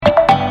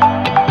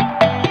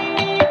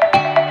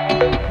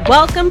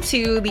Welcome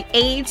to the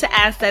Aid to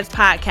Assets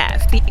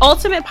podcast, the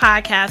ultimate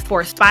podcast for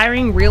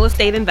aspiring real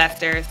estate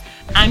investors.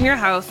 I'm your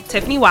host,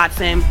 Tiffany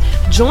Watson.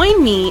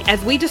 Join me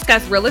as we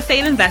discuss real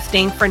estate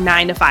investing for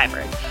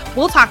 9-to-5ers.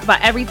 We'll talk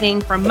about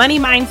everything from money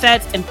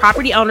mindsets and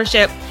property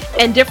ownership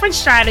and different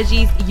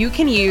strategies you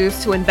can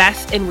use to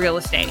invest in real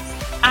estate.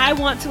 I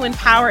want to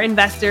empower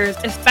investors,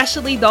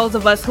 especially those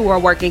of us who are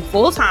working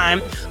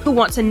full-time, who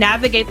want to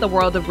navigate the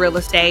world of real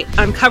estate,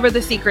 uncover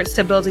the secrets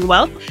to building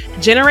wealth,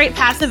 generate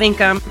passive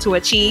income to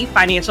achieve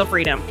financial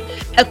freedom.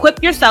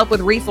 Equip yourself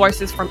with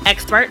resources from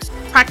experts,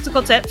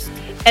 practical tips,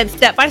 and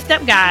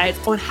step-by-step guides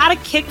on how to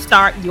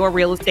kickstart your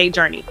real estate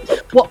journey.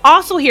 We'll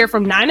also hear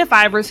from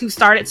 9-to-5ers who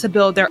started to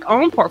build their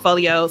own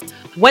portfolios,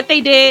 what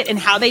they did and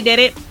how they did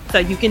it, so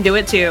you can do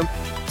it too.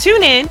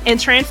 Tune in and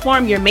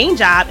transform your main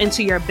job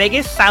into your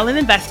biggest silent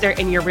investor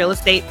in your real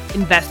estate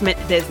investment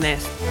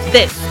business.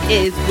 This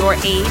is your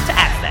Aid to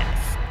Assets.